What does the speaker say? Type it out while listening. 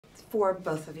for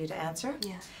both of you to answer.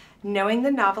 Yeah. Knowing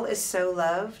the novel is so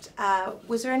loved,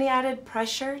 was there any added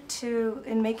pressure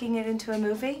in making it into a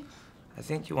movie? I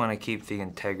think you want to keep the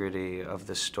integrity of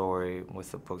the story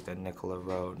with the book that Nicola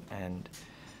wrote, and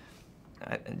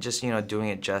just, you know, doing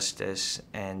it justice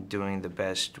and doing the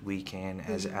best we can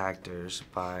as actors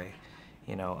by,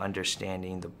 you know,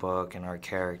 understanding the book and our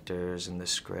characters and the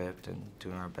script and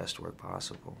doing our best work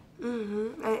possible.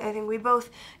 I think we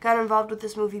both got involved with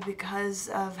this movie because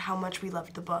of how much we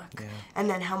loved the book, and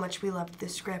then how much we loved the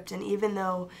script. And even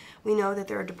though we know that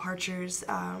there are departures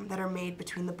that are made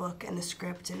between the book and the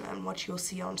script and what you'll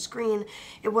see on screen,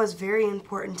 it was very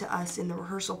important to us in the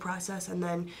rehearsal process and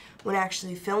then when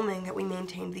actually filming that we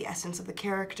maintained the essence of the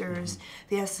characters,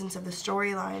 the essence of the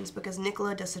storylines, because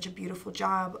Nicola does such a beautiful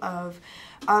job of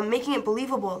making it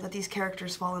believable that these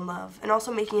characters fall in love, and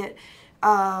also making it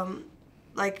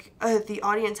the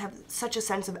audience have such a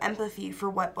sense of empathy for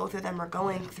what both of them are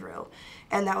going through.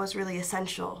 And that was really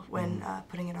essential when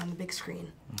putting it on the big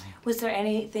screen. Was there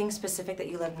anything specific that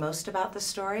you loved most about the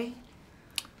story?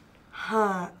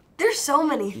 There's so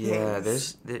many things. Yeah,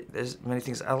 there's many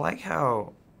things. I like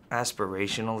how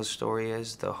aspirational the story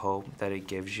is, the hope that it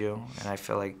gives you. And I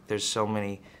feel like there's so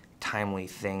many timely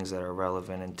things that are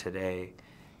relevant in today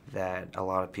that a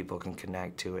lot of people can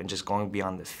connect to, and just going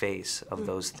beyond the face of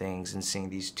those things and seeing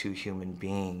these two human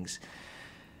beings,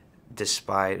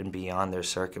 despite and beyond their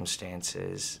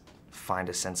circumstances, find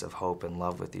a sense of hope and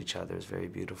love with each other is very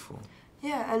beautiful.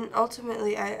 Yeah, and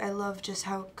ultimately I love just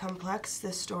how complex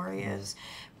this story is,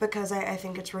 because I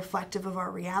think it's reflective of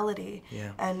our reality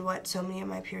and what so many of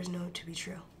my peers know to be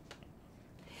true.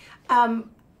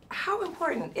 How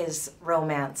important is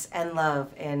romance and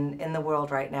love in the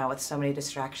world right now with so many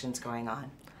distractions going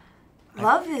on?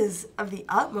 Love is of the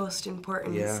utmost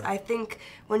importance. Yeah. I think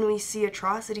when we see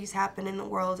atrocities happen in the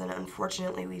world, and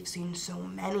unfortunately we've seen so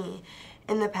many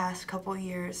in the past couple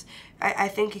years, I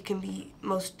think it can be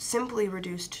most simply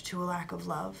reduced to a lack of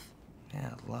love.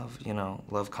 Yeah, love, you know,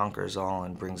 love conquers all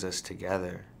and brings us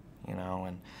together, you know,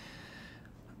 and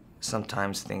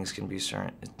sometimes things can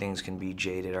be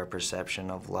jaded. Our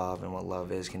perception of love and what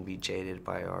love is can be jaded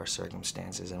by our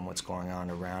circumstances and what's going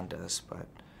on around us. But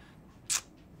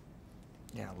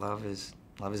yeah, love is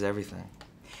everything.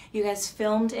 You guys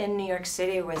filmed in New York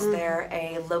City. Was there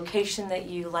a location that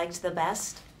you liked the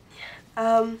best?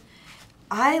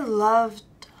 I loved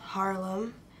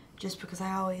Harlem just because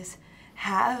I always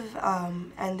have,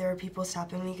 and there are people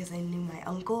stopping me because I knew my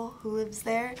uncle who lives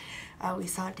there. We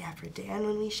saw Dapper Dan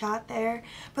when we shot there.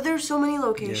 But there were so many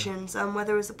locations,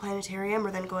 whether it was the planetarium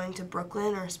or then going to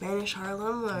Brooklyn or Spanish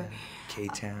Harlem or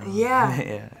K-Town.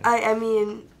 Yeah. I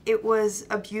mean, it was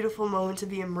a beautiful moment to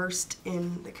be immersed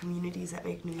in the communities that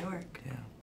make New York. Yeah.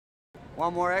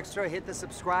 Want more extra? Hit the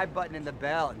subscribe button and the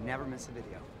bell and never miss a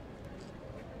video.